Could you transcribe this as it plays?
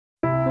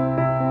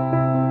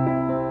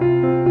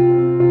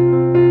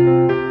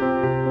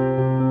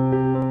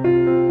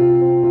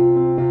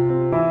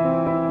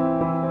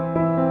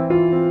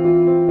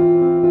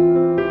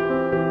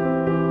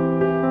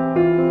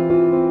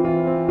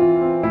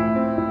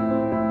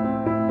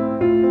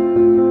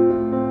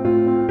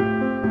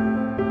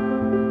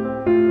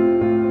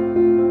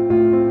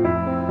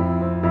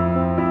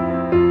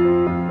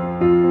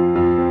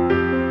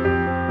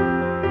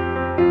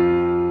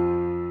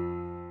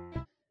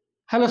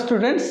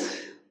students,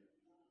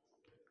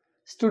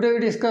 today we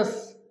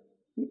discuss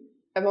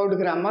about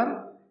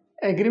grammar,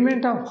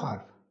 agreement of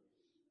verb.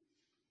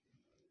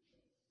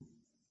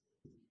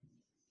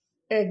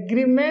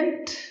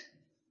 Agreement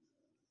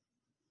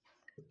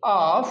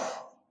of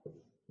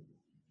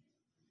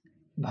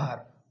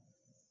verb.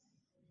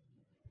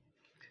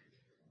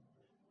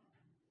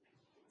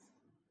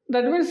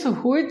 That means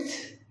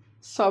which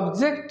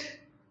subject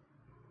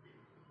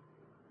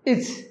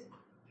is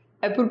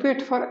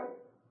appropriate for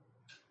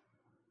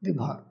the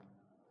verb.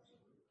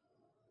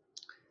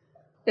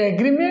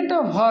 Agreement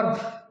of verb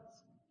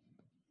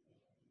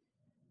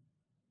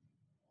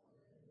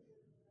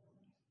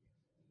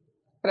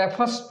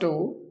refers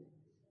to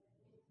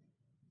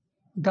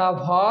the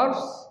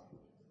verbs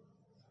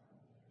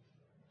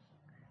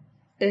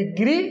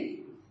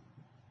agree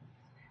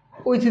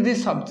with the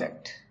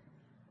subject.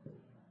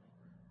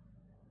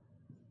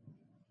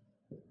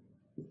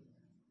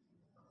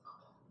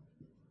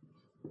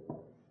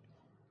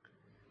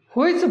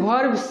 Which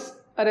verbs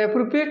are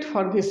appropriate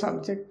for the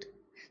subject?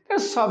 The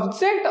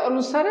subject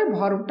अनुसारे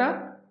verb टा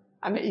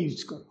हमें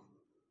use करो,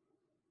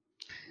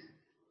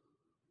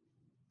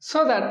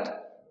 so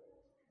that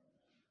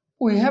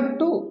we have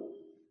to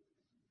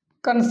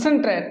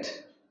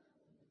concentrate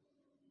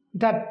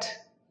that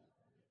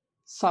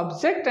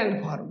subject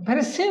and verb.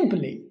 Very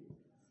simply,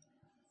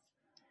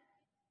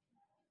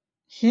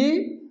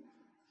 he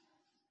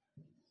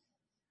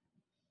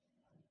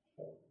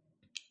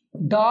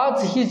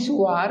does his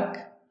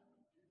work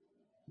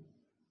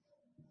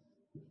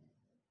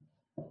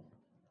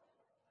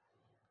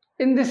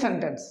in this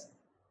sentence.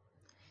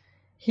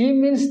 He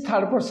means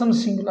third person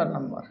singular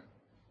number.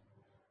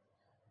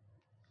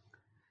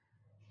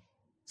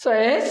 So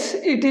as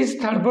it is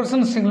third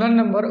person singular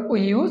number,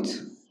 we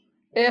use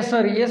s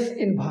or yes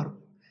in verb.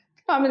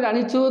 आम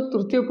जानिछु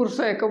तृतीय पुरुष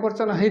एक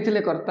वचन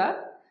होइतिले कर्ता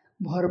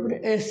verb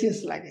रे s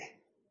yes लागे.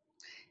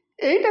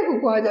 एटा को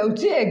कहा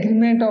जाउची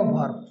एग्रीमेंट ऑफ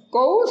verb.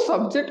 को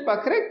सब्जेक्ट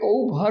पाखरे को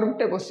verb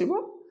टे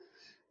बसिबो.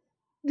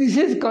 This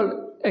is called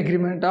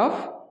agreement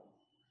of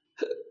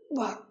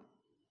verb.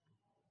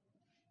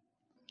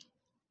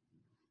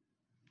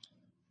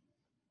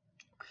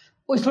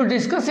 We should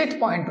discuss it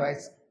point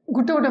wise.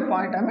 Gote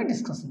point आमे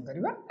discussion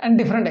करिबा and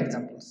different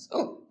examples.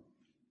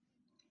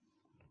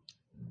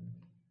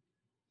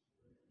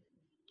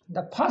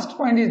 The first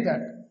point is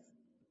that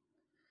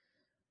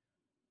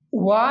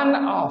one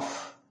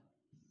of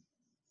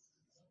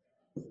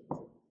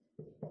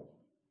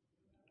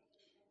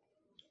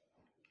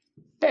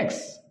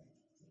takes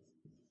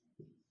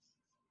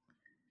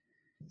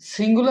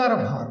singular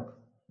verb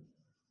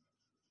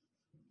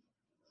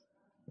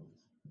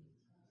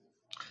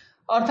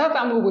अर्थात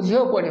आमको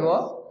बुझियो पड़िबो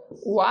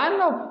one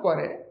of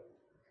परे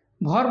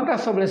verb टा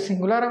सबले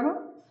singular हो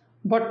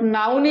but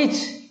noun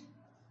is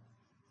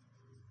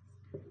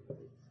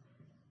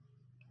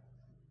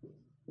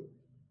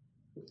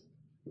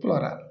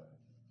plural.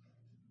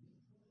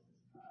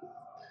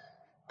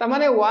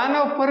 तमाने one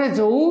of परे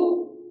जो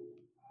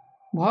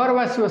verb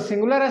आसीबो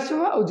singular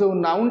आसीबो और जो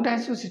noun टा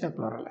आसीबो सेटा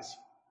plural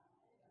आसीबो.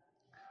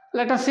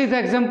 Let us see the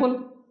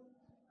example.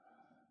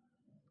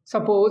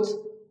 Suppose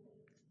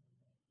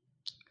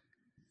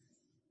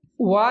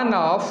one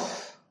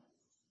of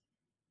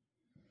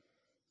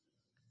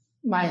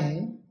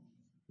my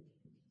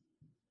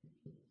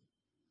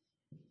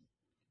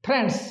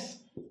friends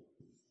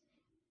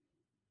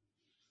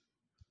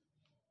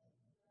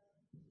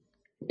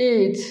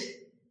is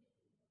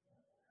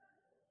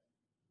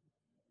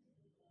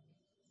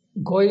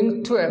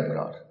going to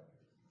abroad.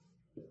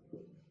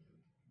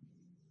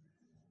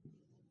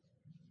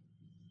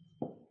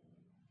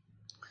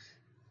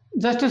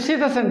 Just to see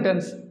the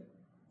sentence,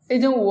 ये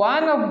जो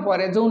one of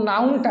पर जो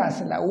noun टा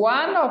आसला,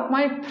 one of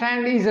my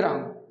friend is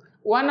wrong,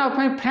 one of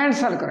my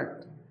friends are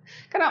correct.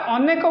 कारण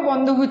अनेक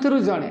बंधु भितर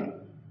जणे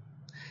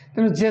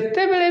तेणु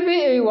जेते बेले भी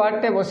ये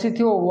word टे बसी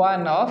थी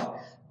one of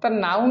ता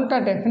noun टा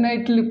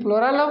definitely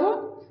plural हो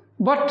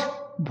but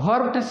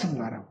verb टा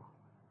singular हो.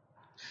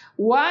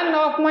 One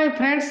of my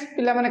friends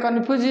पिला माने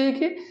confuse है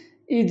कि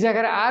इस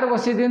जगह आर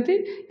बसी दियंती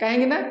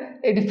कहेंगे ना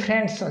एडी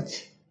friends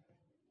अच्छी.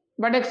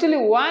 But actually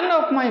one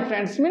of my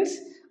friends means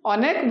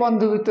अनेक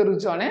बंधु भितर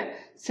जणे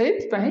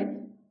सेत पई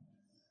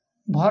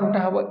verb टा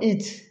हबो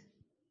is.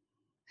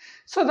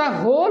 So the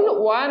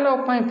whole one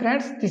of my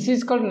friends, this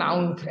is called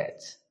noun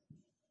phrase.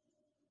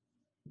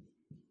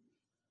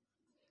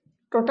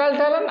 Total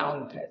टा हला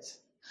noun phrase.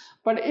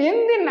 But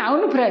in the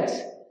noun phrase,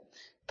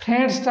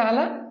 friends टा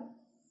हला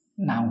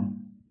noun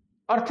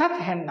अर्थात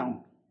hand noun.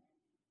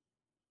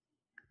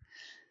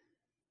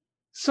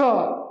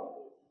 So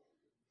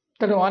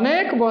तेणु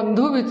अनेक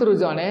बंधु भितर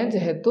जणे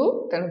जेहेतु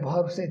तेणु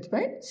verb से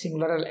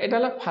singular Etah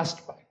La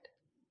first point.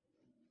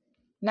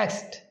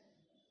 Next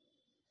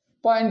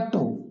point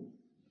 2.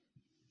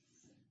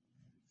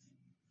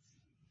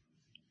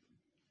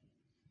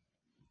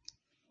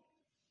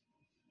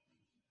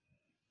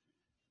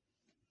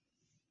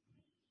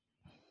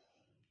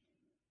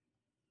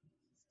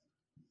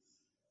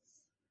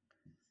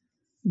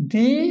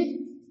 The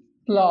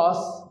plus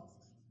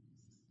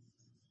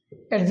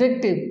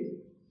adjective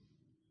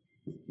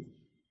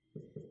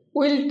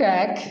will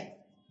take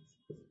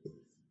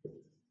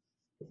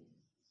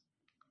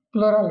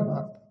plural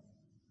verb.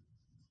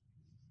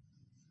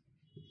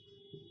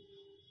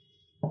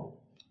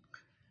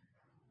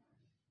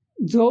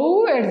 जो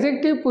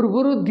एडजेक्टिव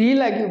पूर्व दी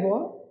लगे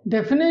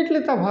डेफिनेटली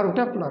ता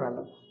वर्बटा प्लुरल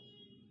हम.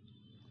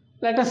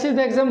 Let us see the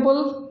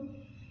example.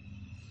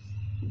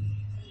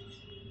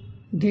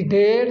 The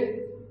dead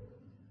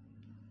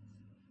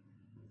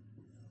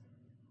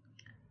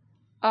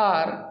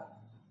are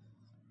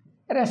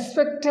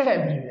respected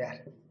everywhere.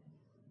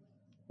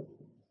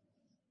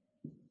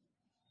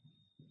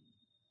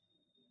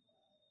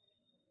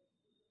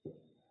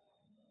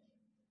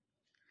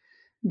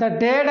 The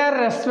dead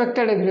are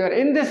respected everywhere.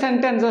 In this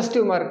sentence, just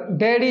humor,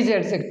 dead is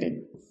adjective.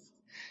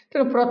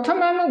 तो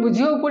प्रथम आम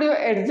बुझा पड़ो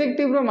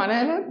एडजेक्टिव रो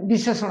माने है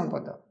विशेषण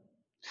पद.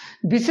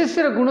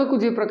 विशेषण गुण को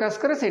जो प्रकाश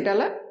करे सेटा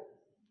है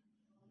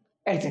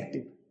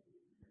adjective.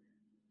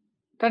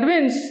 That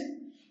means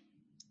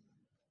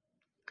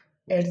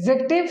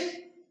adjective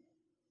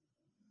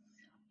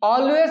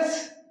always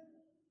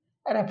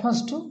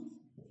refers to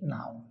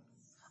noun.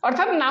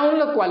 अर्थात noun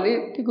लो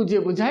क्वालिटी को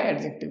जो बुझा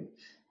adjective.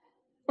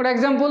 For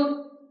example,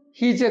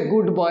 he is a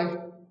good boy.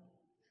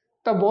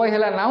 तो boy है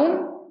noun,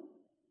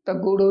 तो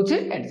good होचे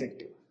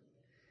adjective.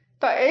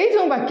 तो यही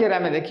जो वाक्य रे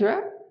हमें देखिवा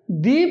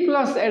the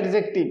plus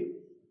adjective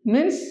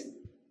means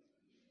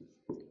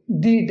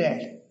the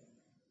dead.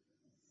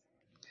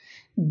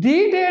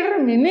 The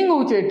dead meaning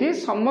होचे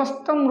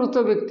समस्त मृत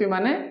व्यक्ति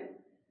माने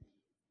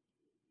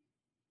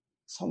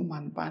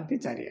सम्मान पाती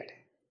चारिआडे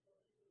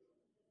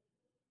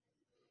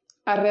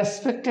आर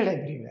रेस्पेक्टेड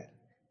एवरीवेयर.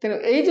 तेणु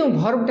यही जो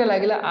भर्बटे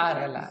लगे आर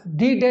है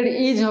दी डेड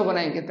इज हम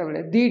ना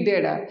केतबेले दी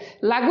डेड आर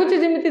लगुच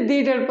जमी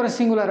दी डेड पर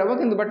सिंगुलर हम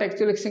कि बट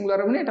एक्चुअली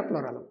सिंगुलर हम एटा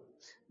प्लुरल हम.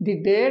 दी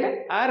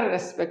डेड आर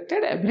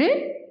रेस्पेक्टेड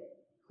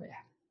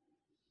एवरीवेयर.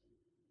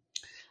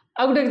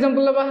 आ गोटे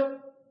एग्जांपल लबा.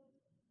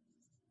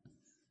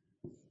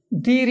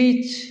 The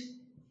rich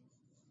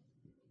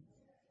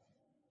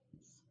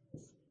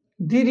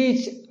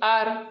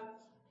are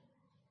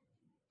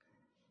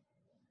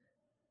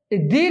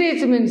the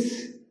rich means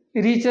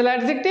rich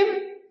adjective.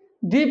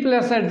 The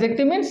plus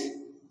adjective means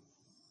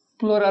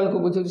plural को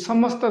बुझाऊ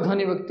समस्त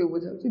धनी व्यक्ति को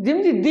बुझाऊ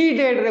जमी the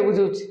dead रे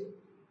बुझाऊ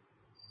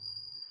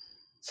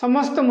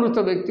समस्त मृत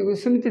व्यक्ति को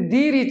सेमती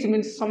the rich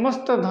means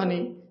समस्त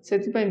धनी से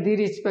the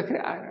rich पाखे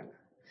आ गला.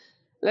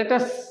 Let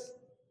us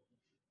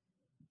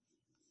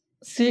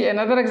see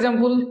another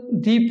example.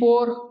 The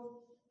poor.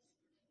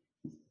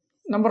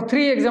 Number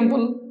 3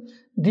 example.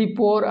 The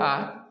poor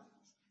are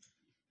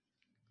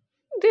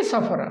the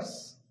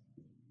sufferers.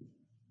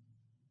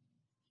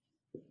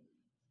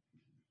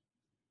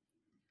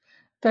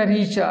 The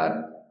rich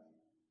are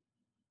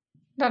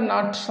the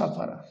not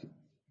sufferer.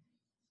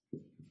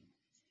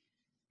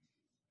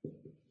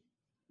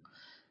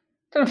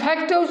 The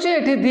fact is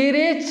the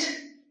rich,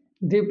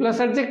 the plus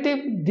adjective,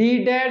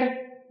 the dead,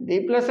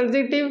 the plus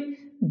adjective,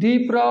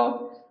 the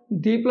pro,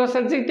 the plus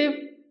adjective.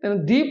 तेणु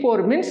the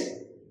poor means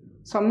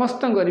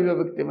समस्त गरीब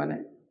व्यक्ति माने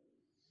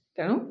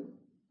तेणु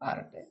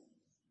आरटे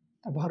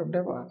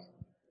भर्बटे पार.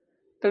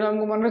 तेणु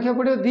हमको मन रखा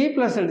पड़ो the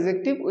plus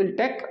adjective will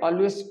take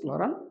always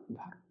plural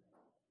verb.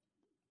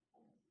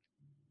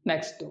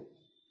 Next,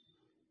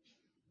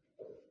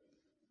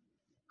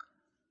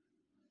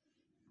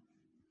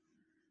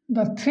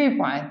 the 3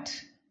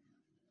 point.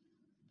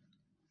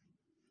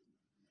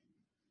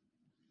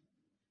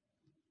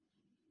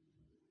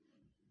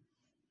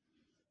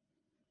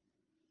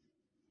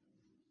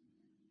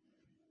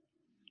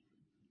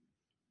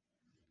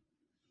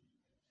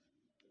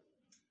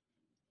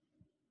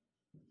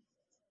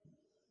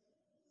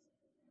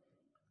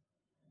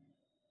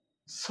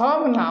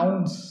 Some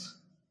nouns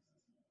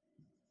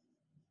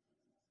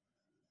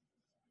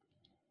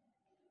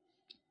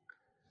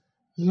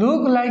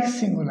look like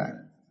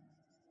singular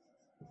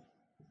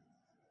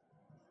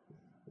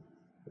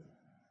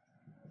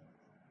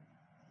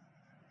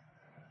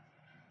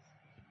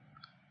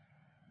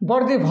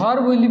but the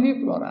verb will be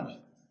plural.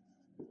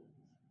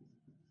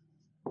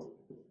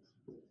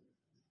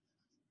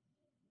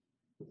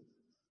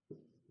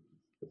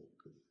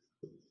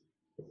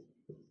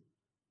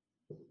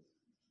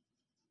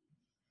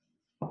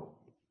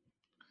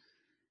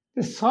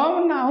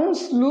 Some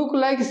nouns look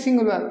like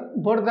singular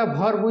but the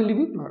verb will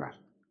be plural.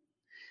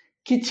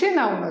 किछि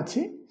noun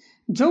अच्छी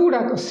जो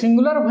गुड़ाक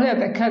singular भाया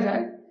देखा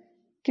जाए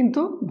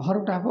किंतु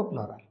भर्बटा हम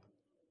plural.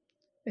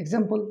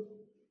 Example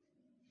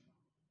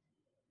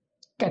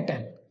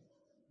cattle.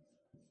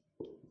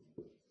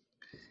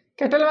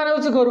 Cattle माने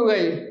होछि गरु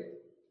गाई.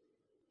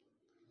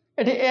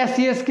 एठी एस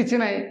एस किछि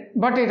नाही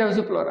बट एटा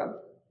होछि प्लुरल.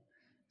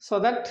 सो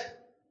दैट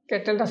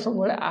कैटलटा सब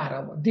बेले आर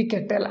हम. दी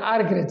cattle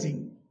are grazing.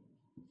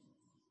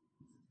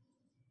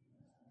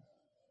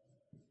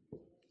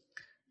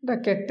 The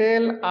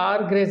cattle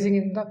are grazing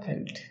in the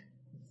field.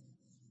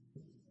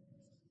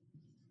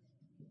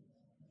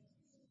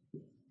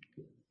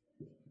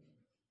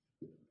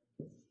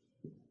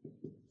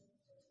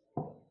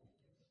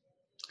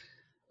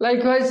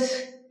 Likewise,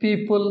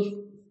 people,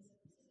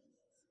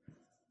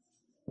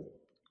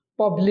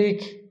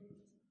 public,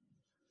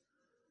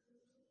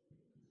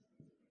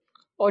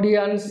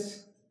 audience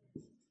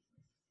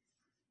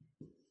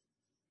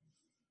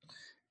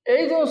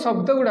এই जो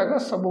शब्द गुड़ाक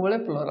सब बेले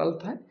प्लुराल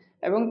थाए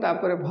एवं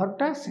तापर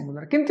भर्बटा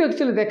सिंगुलर किंतु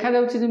एक्चुअली देखा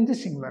जाउछि जेमति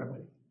सिंगुलर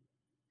भली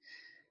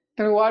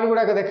तेणु वर्ड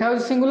गुड़ाक देखा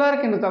जाउछि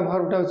सिंगुलर किंतु ता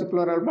भर्बटा होछि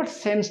प्लुराल बट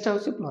सेंसटा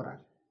होछि प्लुराल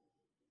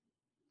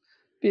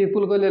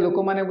पीपुल कहले लोक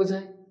माने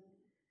बुझाए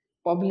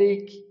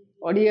पब्लिक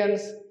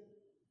ऑडियंस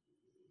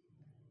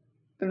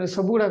तेणु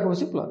सब गुड़ाक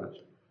होछि plural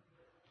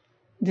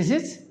this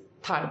is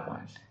third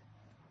point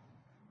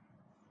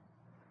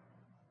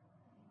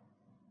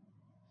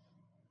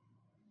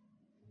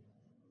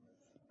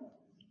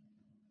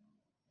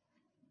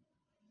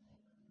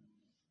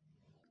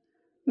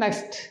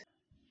Next,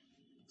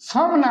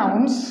 some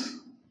nouns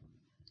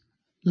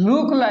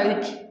look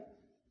like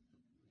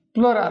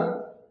plural.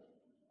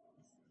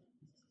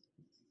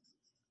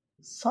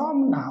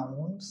 Some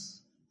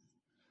nouns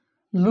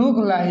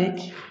look like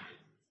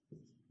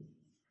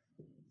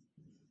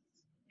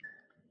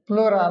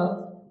plural,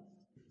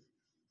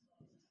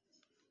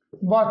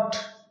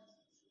 but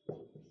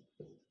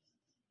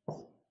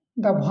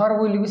the verb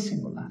will be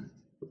singular.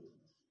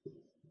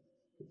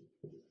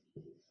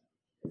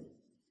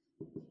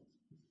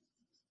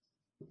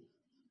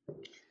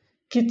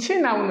 किछि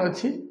नाउन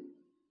अच्छी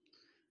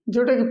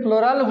जोटा कि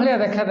प्लुराल भाया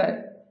देखा जाए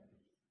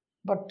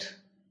बट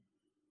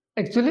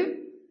एक्चुअली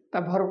ता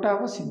भर्बटा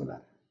हम सिंगुलर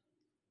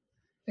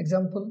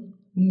एग्जांपल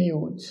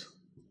न्यूज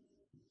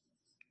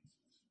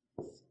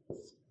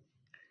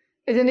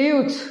ए जे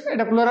न्यूज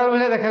एटा प्लुराल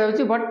भाया देखा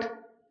जाउछि but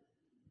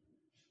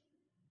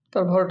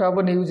तार भर्बटा हम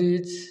news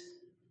is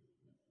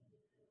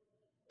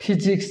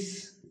physics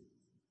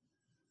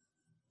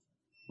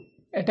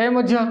एटाई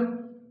Madhya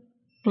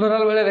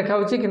plural भाया देखा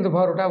जाउछि किंतु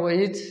भर्बटा हम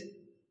is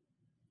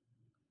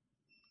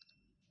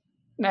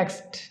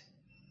next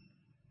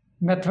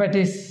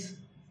mathematics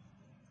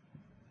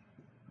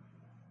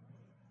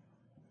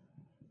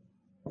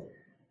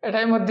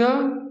एटाई Madhya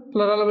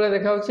plural भाया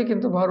देखा जाउछि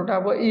किंतु भर्बटा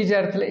हम इज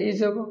आर थिले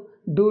इज हबो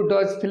डू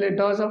डज थिले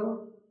डज हबो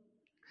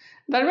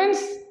दैट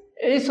मीन्स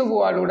एई सब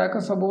वर्ड गुड़ाक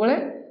सब बेले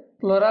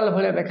प्लुराल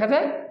भाया देखा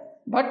जाए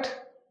बट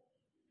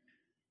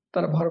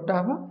तार भर्बटा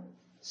हम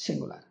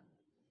singular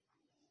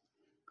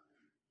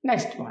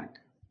next point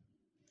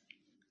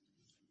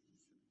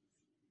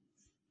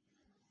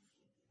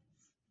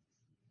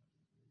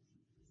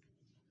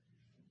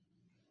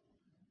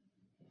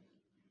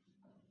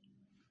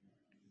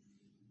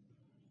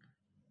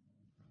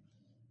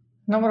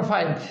Number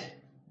 5,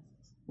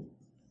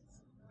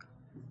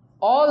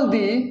 all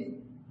the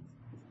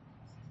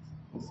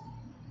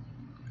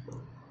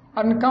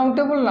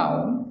uncountable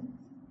noun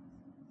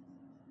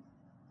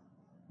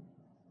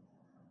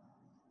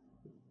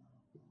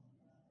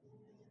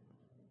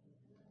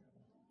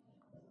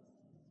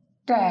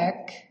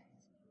take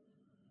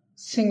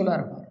singular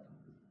verb.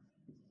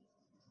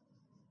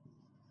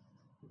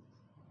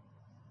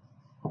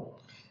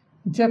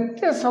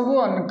 जत्ते सब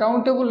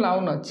अनकाउंटेबल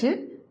नाउन अच्छे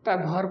ता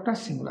भर्बटा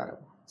सिंगुलर हम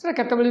से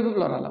केतबेले भी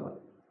प्लुराल हम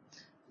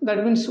that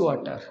means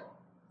water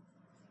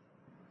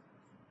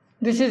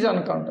this is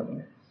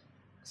uncountable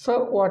so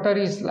water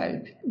is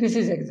life this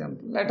is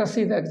example let us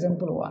see the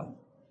example 1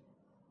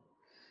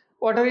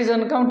 water is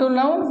uncountable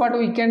noun but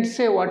we can't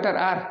say water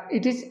are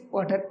it is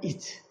water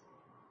is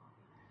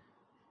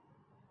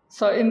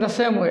so in the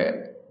same way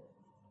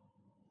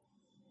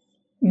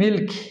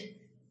milk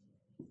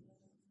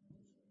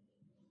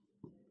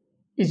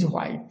is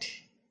white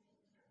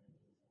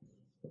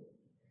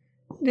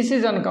this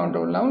is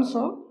uncountable noun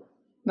so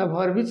the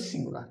verb is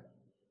singular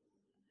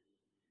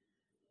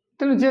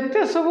तेणु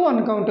जिते सब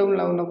uncountable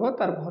noun हम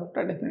तार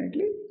भर्बटा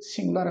definitely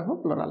singular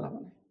हम plural हम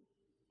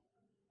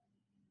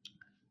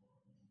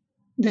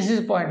this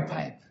is point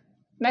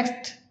 5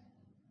 next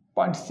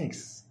point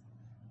 6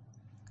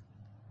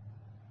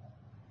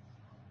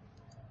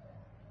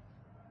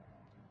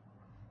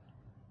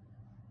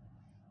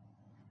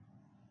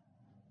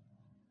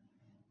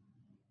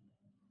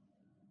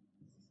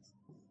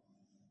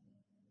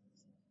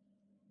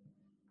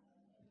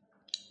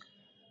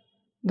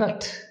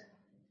 that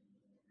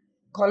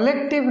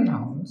collective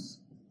nouns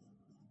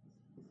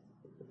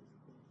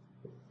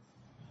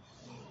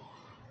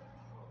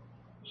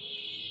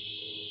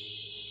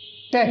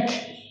take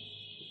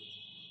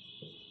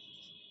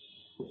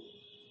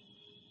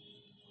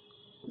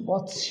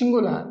both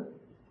singular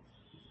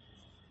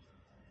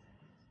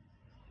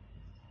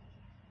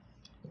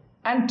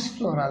and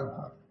plural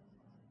verb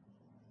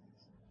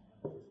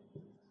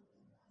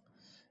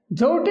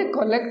जोटी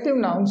collective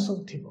noun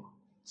सब थी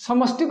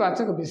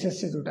समष्टिवाचक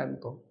विशेष्य जोटा आम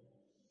कहू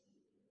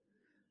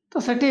तो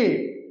सेठी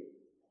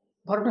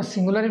भर्बटा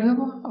सिंगुलर भी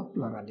हम और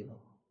प्लुराल भी हम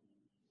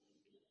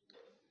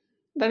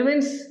that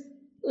means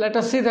let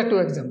us see the two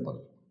example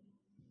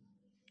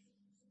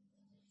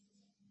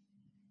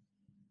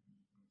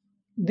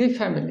the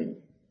family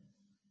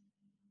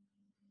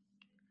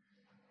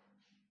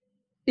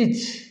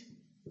is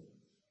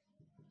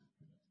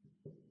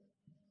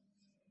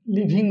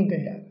living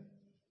there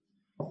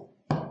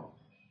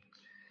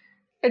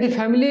eighty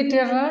family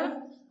Terra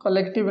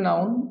collective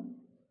noun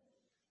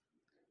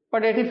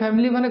but eighty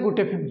family माने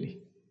गोटे family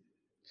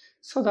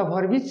so the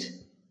verb is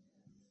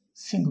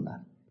singular.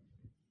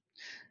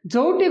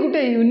 जोटी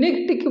गोटे यूनिक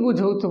टी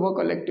बुझाऊ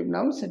कलेक्टिव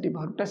नाउन से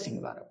वर्बटा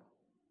singular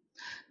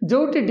हम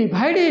जोटी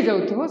divide हो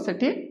जाऊ से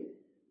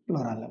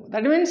plural हम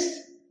that means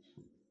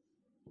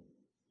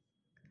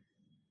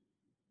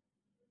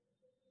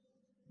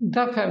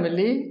the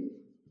family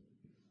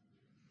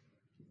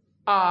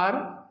are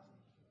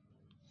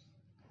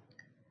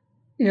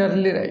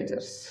early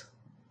risers.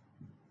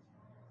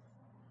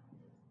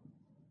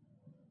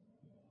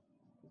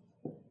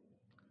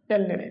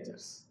 Early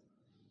risers.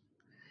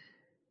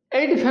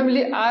 8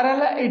 family are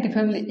ala, 8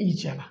 family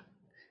each ala.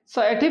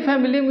 So 8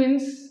 family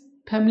means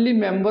family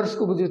members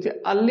को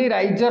बुझुते. Early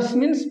risers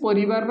means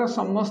परिवार रा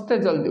समस्ते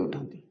जल्दी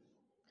उठाती.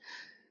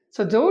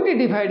 So जोटी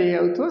divide हो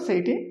जाऊ तो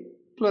सेठी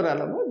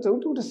plural हो.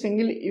 जोटी उठे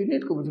single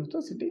unit को बुझुते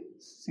तो सेठी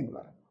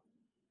singular.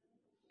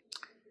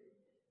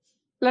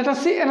 Let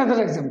us see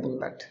another example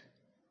that.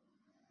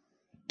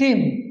 Team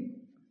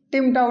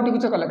ta uti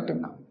kuch collective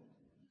noun.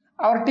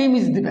 Our team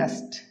is the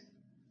best.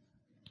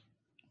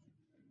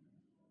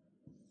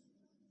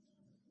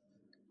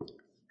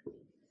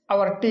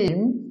 Our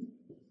team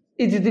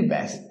is the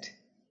best.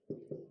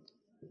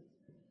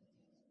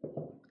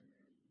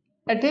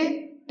 Ati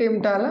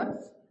team ta la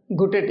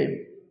gote team.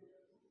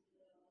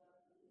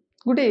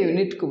 Gote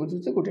unit ko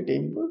buझुचे gote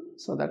team को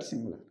so that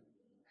singular.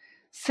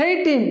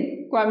 Say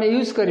team को आमे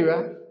use करिवा.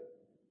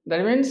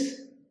 That means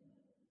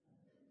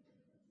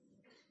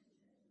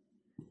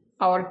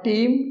our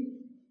team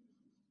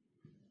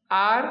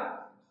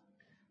are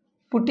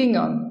putting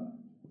on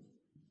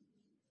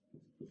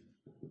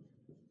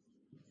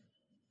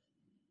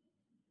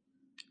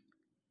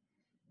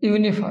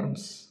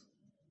uniforms.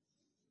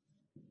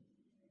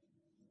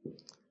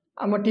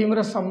 आम team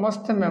रो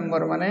समस्त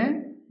member माने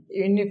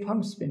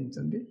uniforms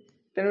पिनचंदी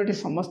तेनो eighty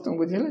समस्त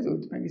बुझेला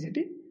जोति ପାଇଁ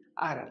सेठी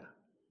आर आला.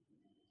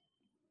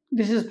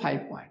 This is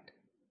 5 point.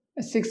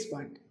 6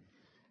 point.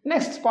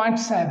 Next point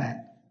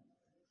 7.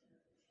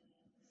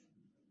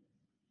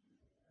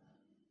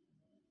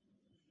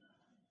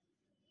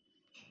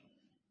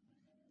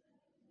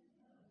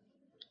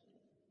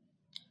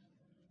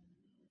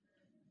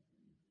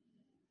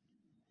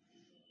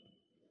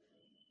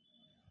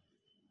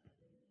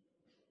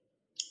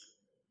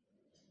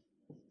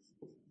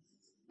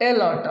 A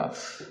lot of.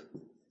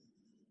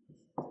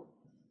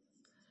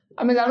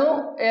 आमे जानो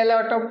a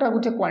lot of टा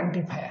गुटे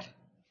quantifier.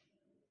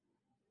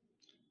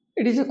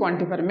 It is a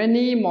quantifier.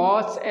 Many,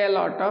 much, a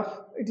lot of.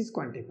 It is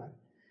quantifier.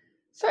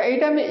 So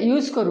एटा में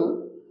use करू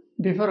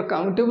before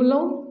countable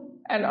noun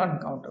and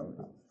uncountable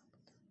noun.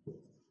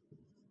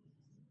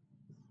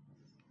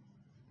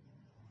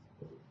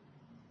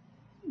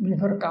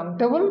 Before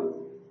countable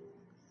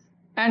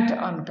and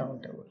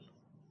uncountable.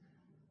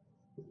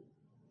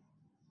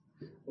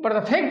 But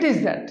the fact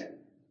is that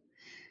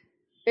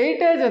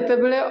एटा जते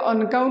बेले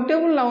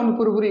uncountable noun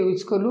पूर्व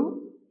use कलु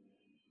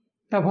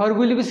ता verb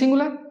will be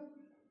singular.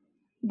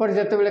 But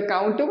जते बेले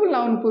countable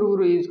noun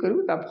पूर्व यूज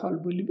करू ता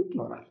verb will be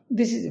plural.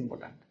 This is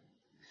important.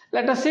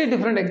 Let us see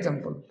different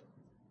example.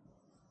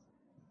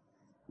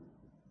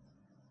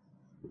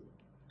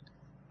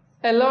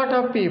 A lot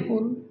of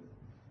people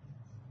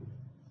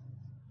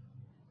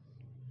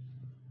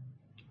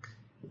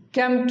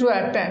came to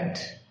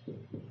attend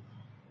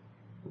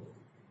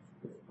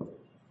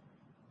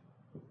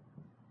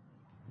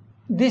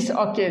this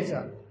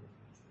occasion.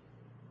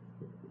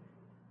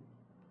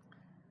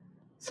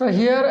 So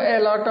here a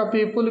lot of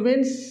people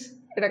means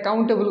it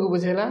accountable को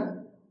बुझेला.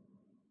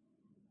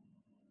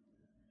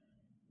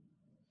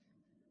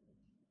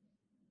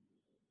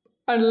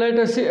 And let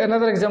us see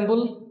another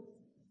example.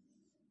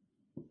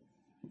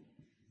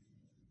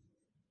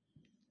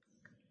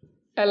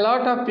 A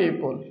lot of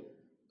people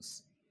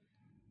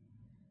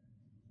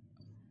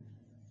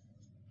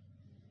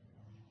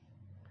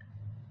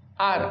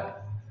are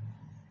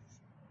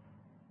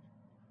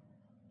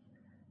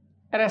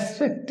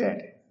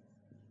respected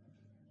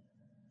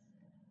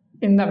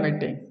in the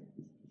meeting.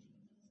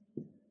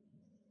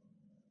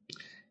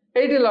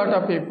 A lot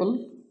of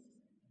people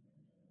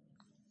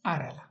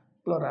are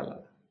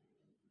plural.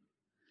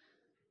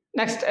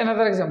 Next,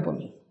 another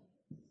example.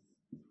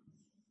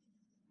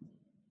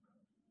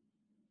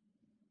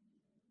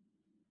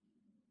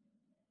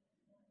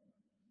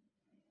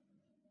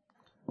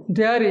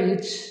 There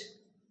is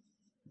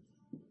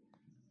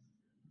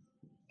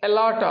a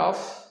lot of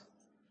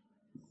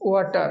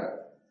water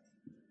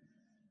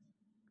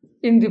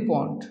in the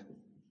pond.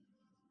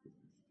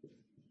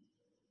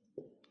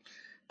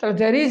 So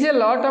there is a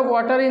lot of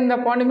water in the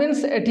pond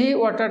means एठी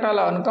water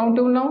टाला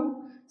uncountable noun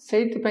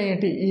सेहित पई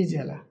एठी is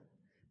हला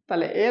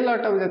ताले a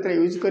lot of जतरे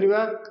use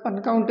करिवा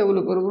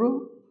uncountable पूर्वरु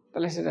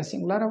ताले सेटा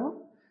singular हो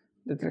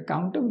जतरे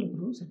countable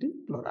पूर्वरु सेठी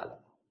plural हो.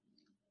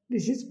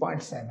 This is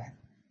point 7.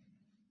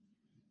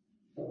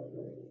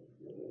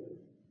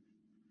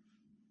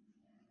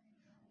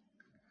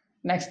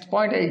 Next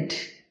point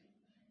 8.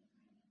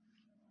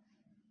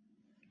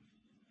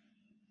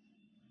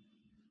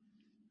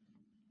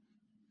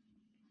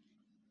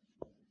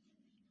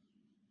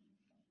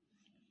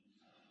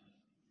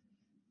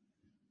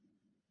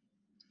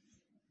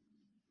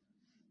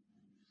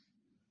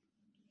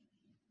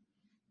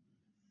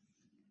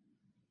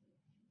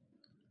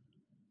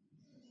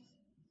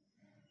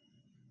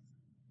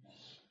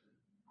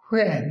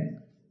 when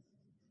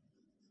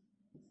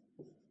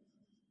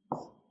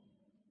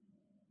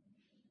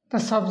the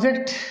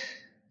subject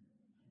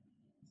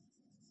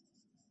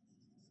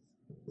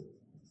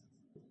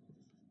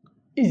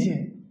is a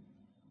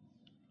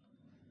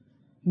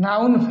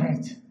noun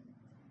phrase.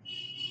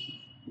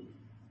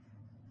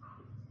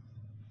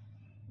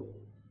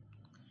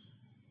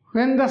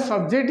 When the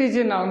subject is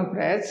a noun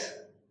phrase,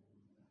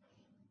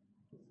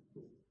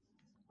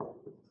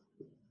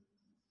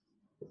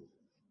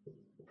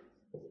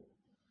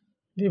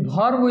 the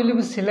verb will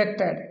be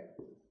selected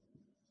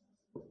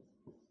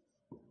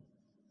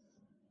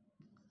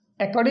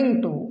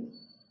according to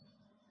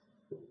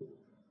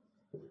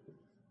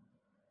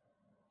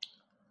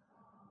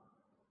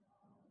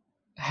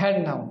head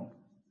noun.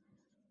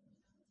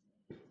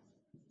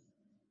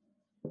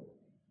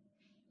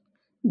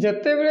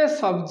 ଯେତେବେଳେ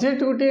subject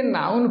ଗୋଟିଏ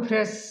noun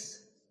phrase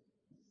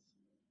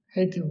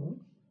ହେଇଥିବ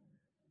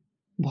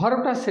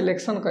ଭର୍ବଟା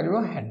selection କରିବ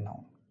head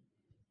noun.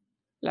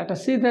 Late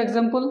us see the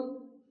example.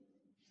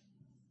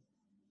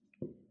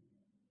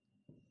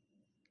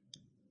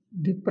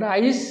 The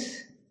price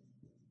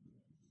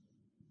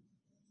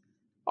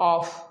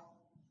of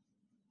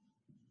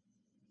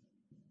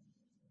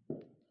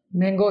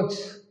mangoes.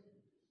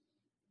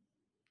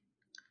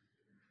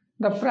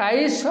 The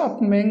price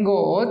of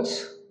mangoes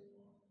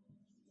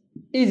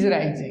is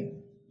rising.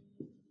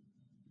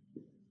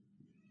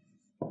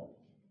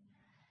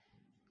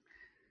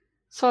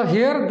 So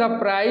here the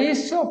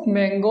price of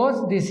mangoes,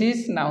 this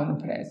is noun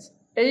phrase.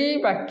 এই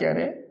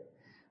বাক্যরে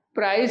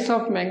price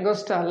of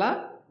mangoes টা হলা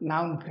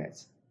noun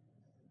phrase.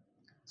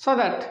 So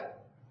that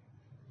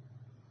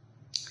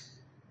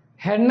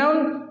head noun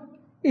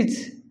is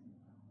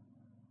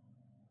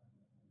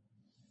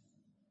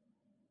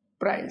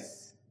price.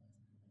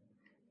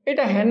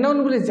 এটা head noun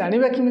বলে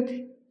জানিবা কেমিতি?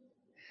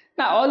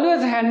 Now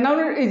always head noun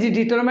is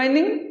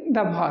determining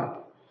the verb.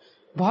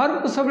 Verb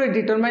को सब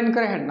determine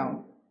करे head noun.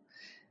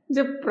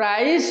 J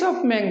price of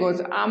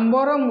mangoes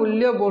आंबर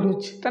मूल्य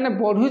बढ़ुची तने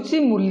बढ़ुची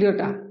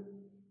मूल्यटा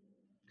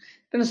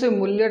तेने से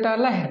मूल्यटा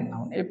हला हेड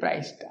नाउन ए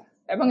प्राइसटा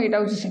एवं एटा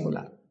होची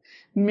सिंगुलर.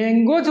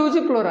 मैंगोज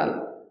होची प्लुरल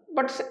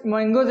बट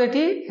मैंगोज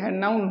एठी head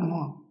noun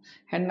no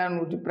head noun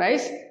होची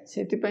प्राइस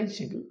सेति पई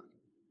singular.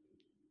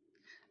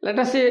 Let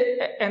us see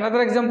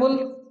another example.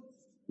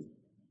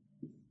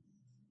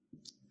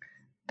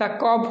 The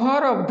cover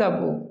of the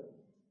book,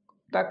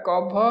 the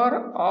cover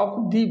of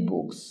the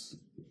books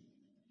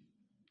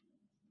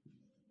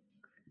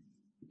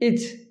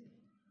is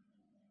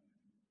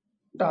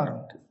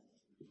turned.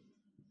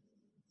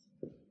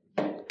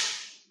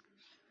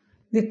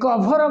 The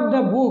cover of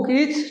the book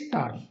is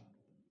turned.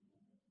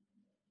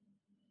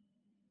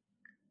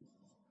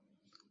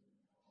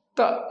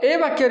 तो ए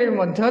वाक्य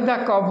मध्य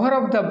the cover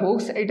of the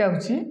books एटा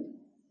होची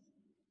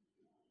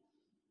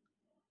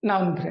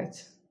noun phrase.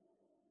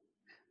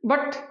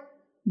 But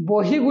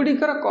बही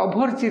गुड़िकर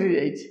cover चिरी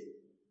जाइए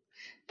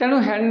तेणु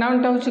head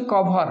नाउनटा हूँ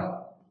cover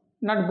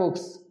not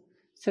books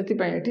से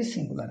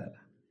singular है.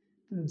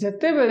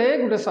 जिते बेले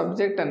गोटे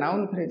सब्जेक्ट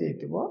नाउन फ्रेज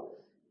हो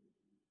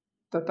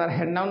तो तार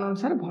हेड नाउन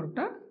अनुसार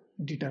वर्बटा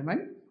डिटरमाइन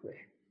हुए.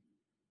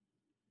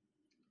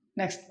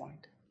 Next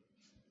point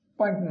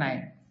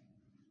 9.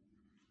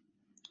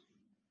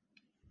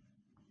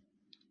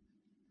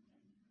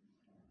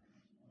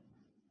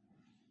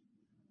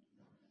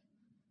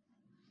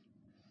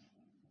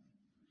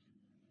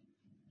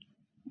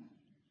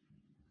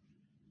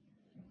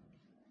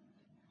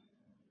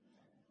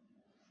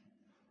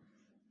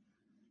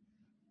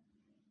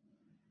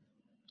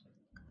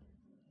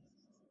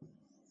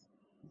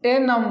 A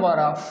number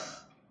of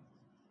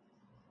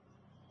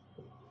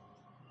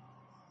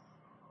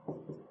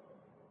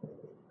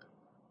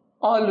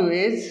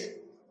always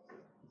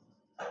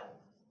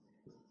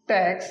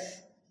takes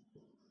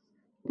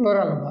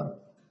plural verb.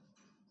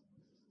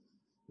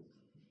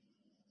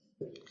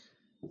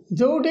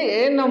 जोटी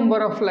a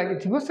number of लगी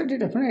थी बस सेठी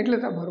डेफिनेटली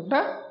ता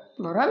वर्बटा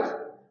प्लुरल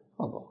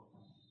होबो.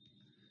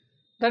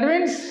 That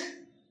means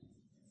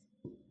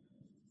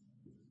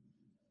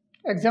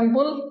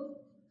example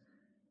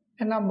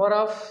a number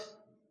of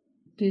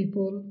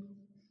people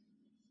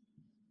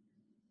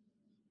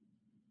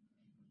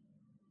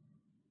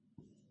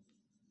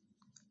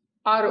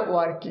are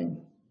working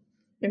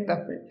in the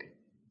field.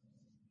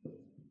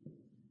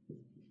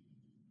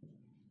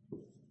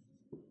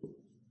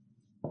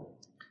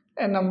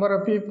 A number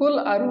of people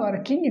are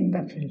working in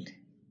the field.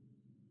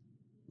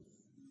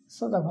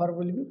 So the verb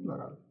will be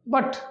plural.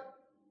 But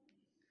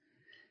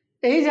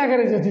यही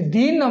जगह जदि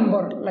the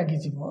number लगी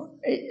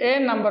ए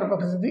number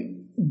पाखे जदि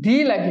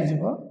दी लगी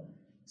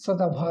so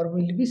the verb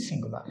will be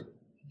singular.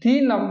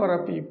 The number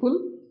of people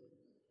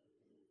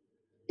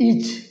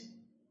is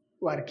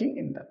working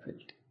in the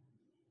field.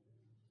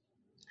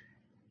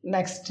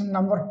 Next,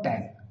 number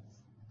 10.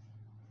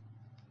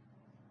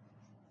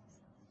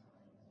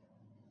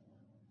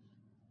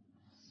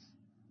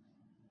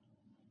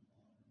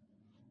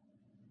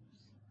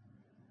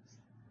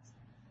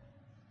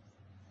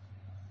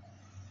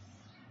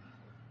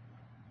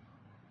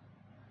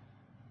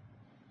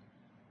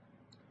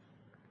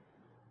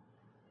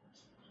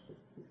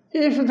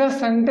 if the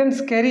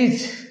sentence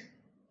carries,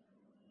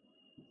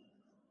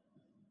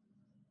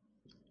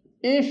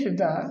 if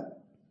the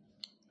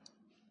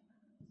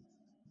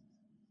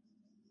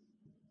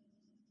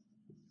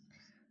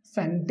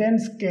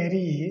sentence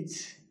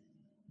carries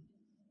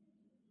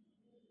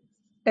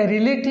a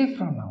relative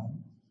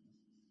pronoun,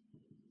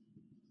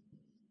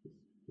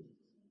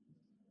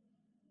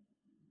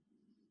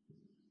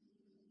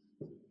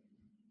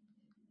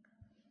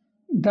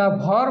 the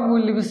verb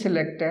will be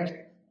selected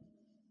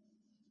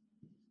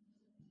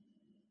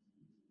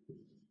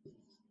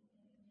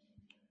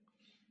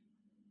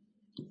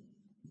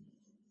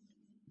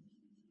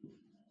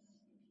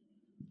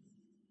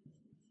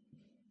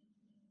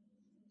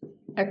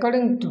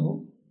according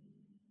to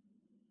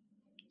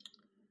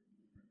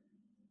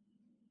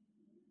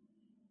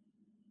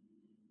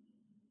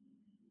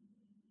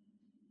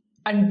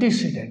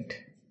antecedent.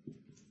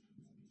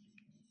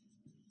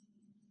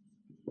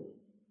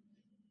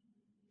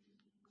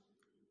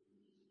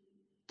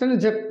 तेणु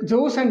जो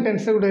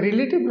sentence गोटे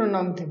relative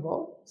pronoun थी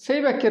से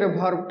वाक्यर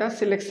वर्बटा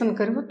selection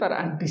कर तार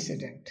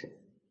antecedent.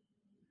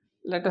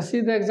 Let us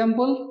see the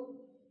example.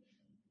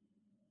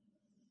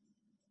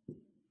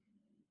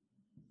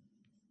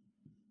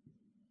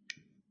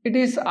 It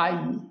is I,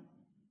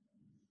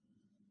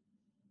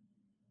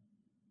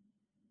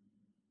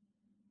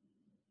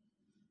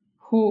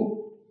 who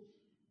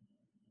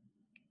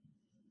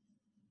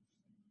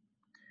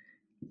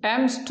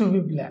aims to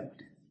be blamed.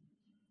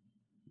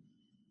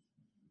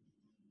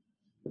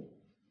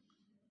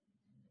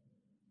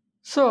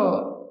 So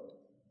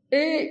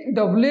A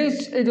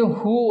WH ए जो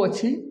who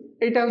अच्छी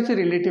एटा हूँ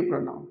रिलेटिव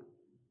प्रोनाउन.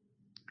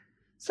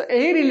 सो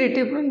यही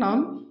रिलेटिव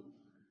प्रोनाउन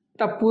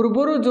ता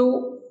पूर्वर जो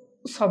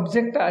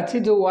सब्जेक्ट अच्छी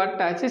जो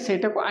वर्डटा अच्छे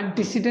सेटा को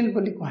एंटीसीडेंट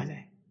बोली कहा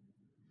जाए.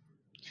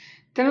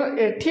 तेणु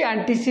एठी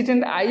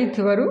एंटीसीडेंट आई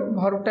थिबारु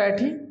वर्बटा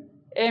एठी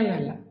एम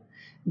हैला.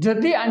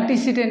 जदि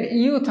एंटीसीडेंट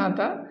यू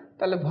थाता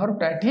ताले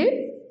वर्बटा एठी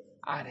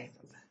आर हेता.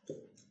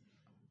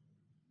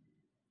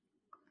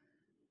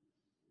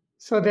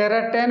 So there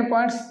are 10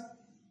 points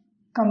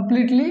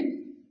completely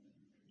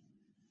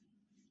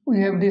we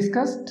have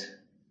discussed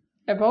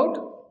about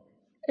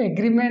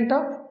agreement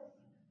of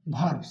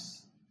verbs.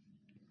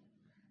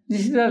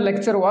 This is the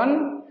lecture 1,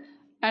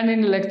 and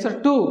in lecture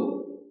 2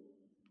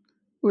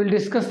 we will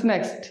discuss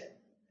next.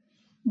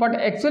 But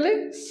actually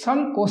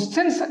some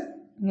questions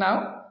now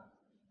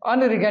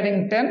on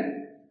regarding 10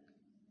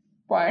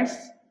 points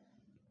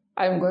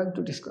I am going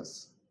to discuss.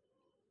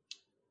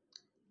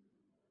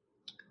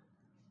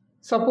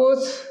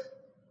 Suppose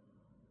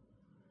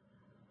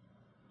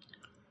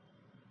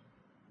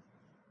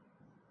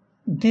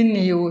the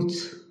news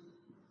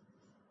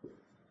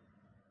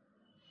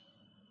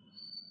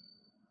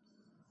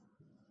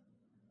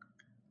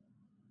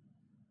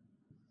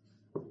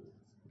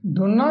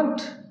do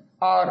not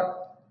or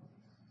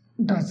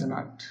does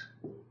not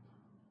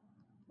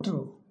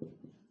true.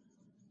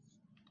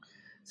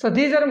 So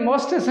these are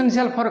most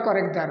essential for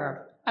correct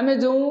error. आमे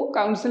जो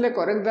council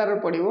correct error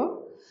पड़िबो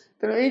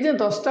तेणु ये जो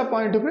 10टा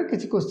point ऊपर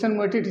किसी question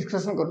मुझे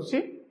discussion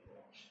करूची.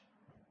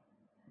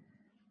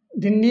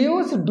 The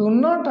news do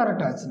not or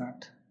does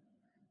not.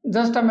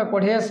 Just आम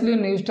पढ़ी आसली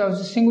न्यूज़टा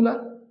हूँ सिंगुलर.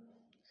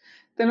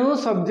 तेणु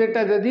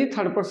सब्जेक्टा जदि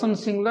थर्ड पर्सन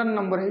सिंगुलर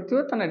नंबर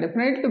होता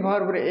डेफिनेटली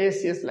वर्ब रे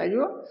एस एस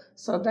लगे.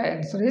 So the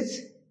answer is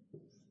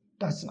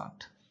does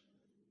not.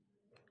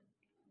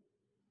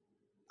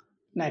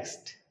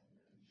 Next,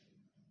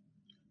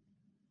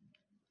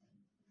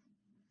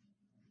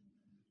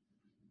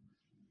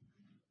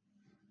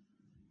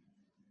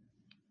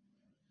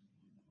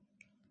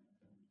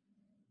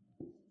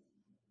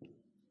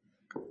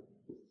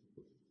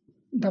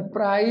 the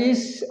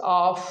price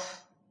of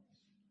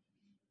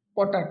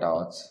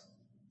potatoes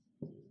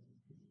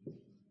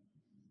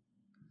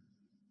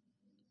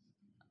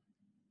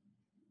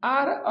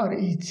are or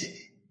is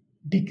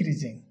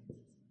decreasing.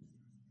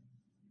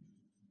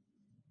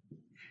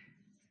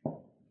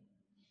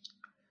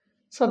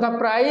 So the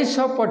price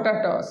of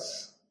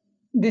potatoes,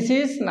 this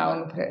is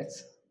noun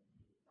phrase.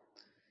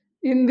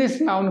 In this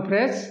noun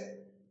phrase,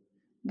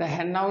 the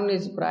hand noun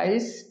is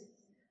price,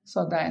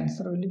 so the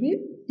answer will be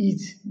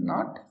is,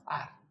 not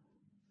are.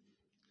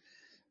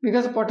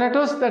 Because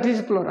potatoes, that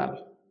is plural,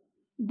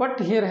 but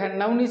here hand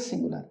noun is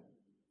singular.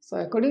 So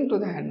according to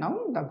the hand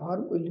noun, the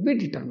verb will be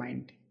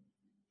determined.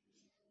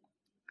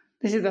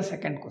 This is the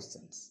second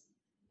question.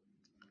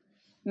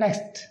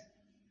 Next,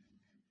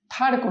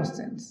 third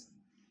questions.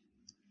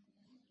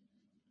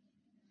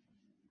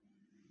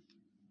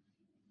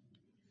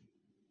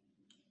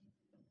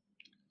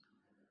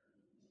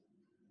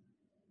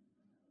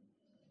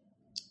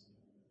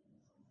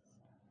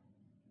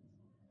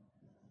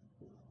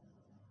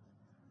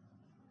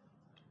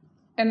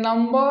 A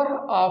number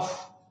of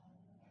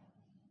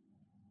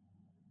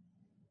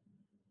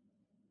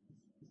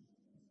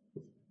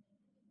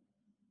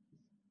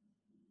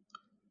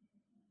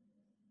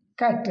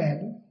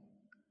cattle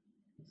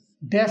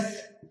dash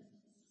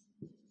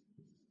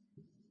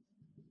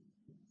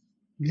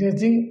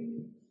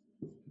grazing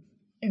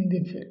in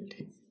the field.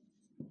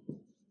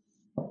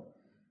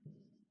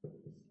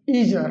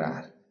 is or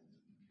are.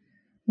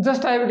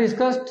 Just I have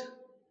discussed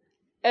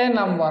a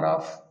number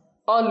of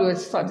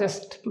always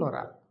suggest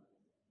plural.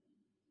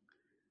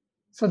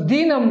 So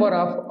the number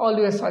of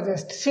always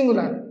suggest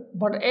singular,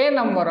 but a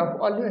number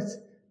of always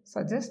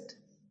suggest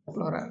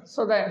plural.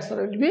 So the answer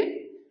will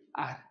be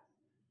are.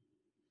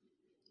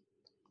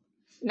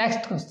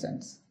 Next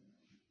questions.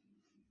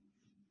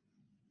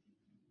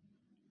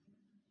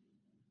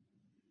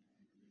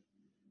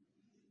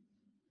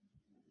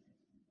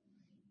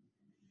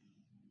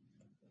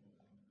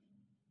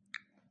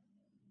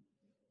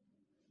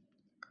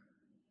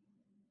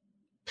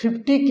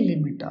 $50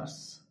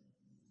 kilometers.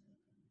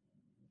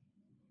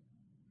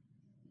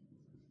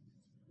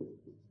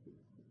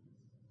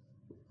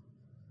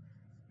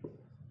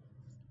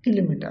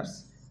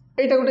 Kilometers.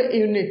 It is a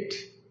unit.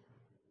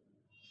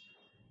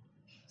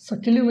 So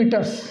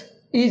kilometers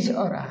is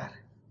or are.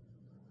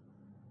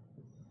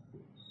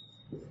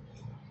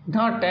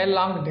 Not a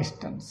long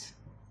distance.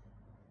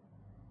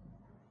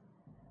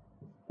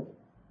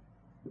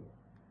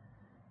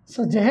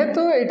 So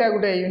जेहेतु एटा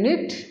गोटे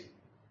unit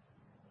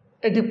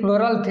eighty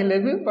plural थिले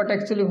भी but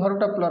actually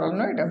भरटा plural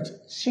न एटा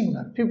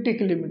singular 50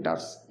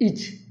 kilometers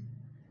each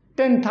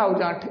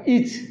 10,000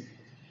 each.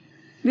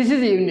 This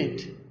is a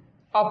unit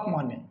of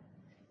money,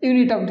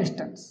 unit of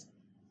distance.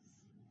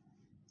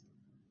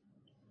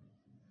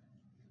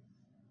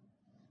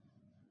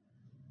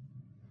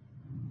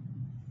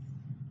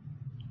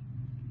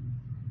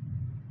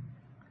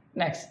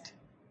 Next,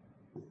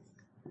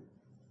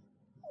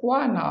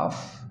 one of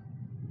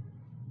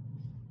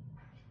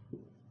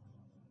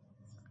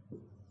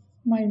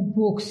my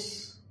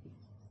books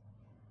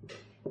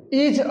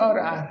is or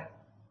are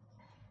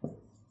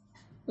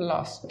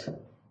lost.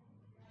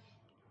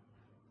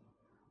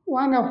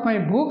 One of my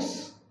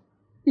books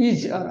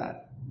is or are.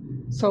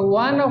 So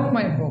one of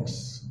my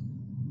books.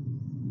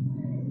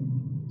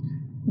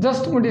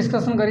 Just mu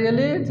discussion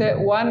करियली J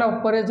one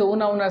of परे जो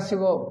noun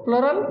आसीबो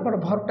plural but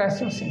भर्बटा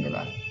आसीबो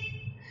singular.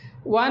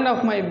 One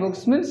of my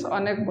books means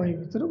अनेक बही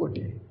भितर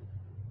गोटिए.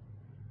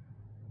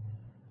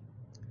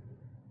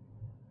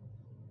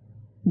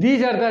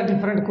 These are the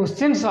different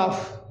questions of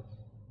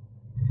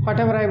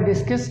whatever I have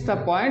discussed the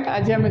point.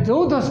 आज आम जो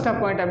 10टा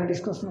point आम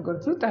discussion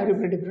करथु तारि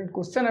ऊपर डिफरेंट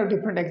क्वेश्चन और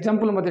डिफरेंट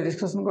एग्जांपल मध्ये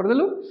डिस्कसन कर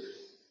देलु.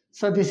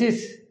 So this is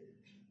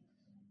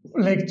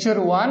lecture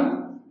 1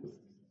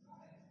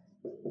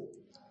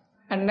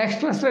 and next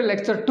class रे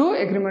लेक्चर 2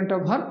 एग्रीमेंट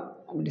ऑफ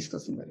वर्ब हम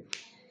डिस्कसन करियो.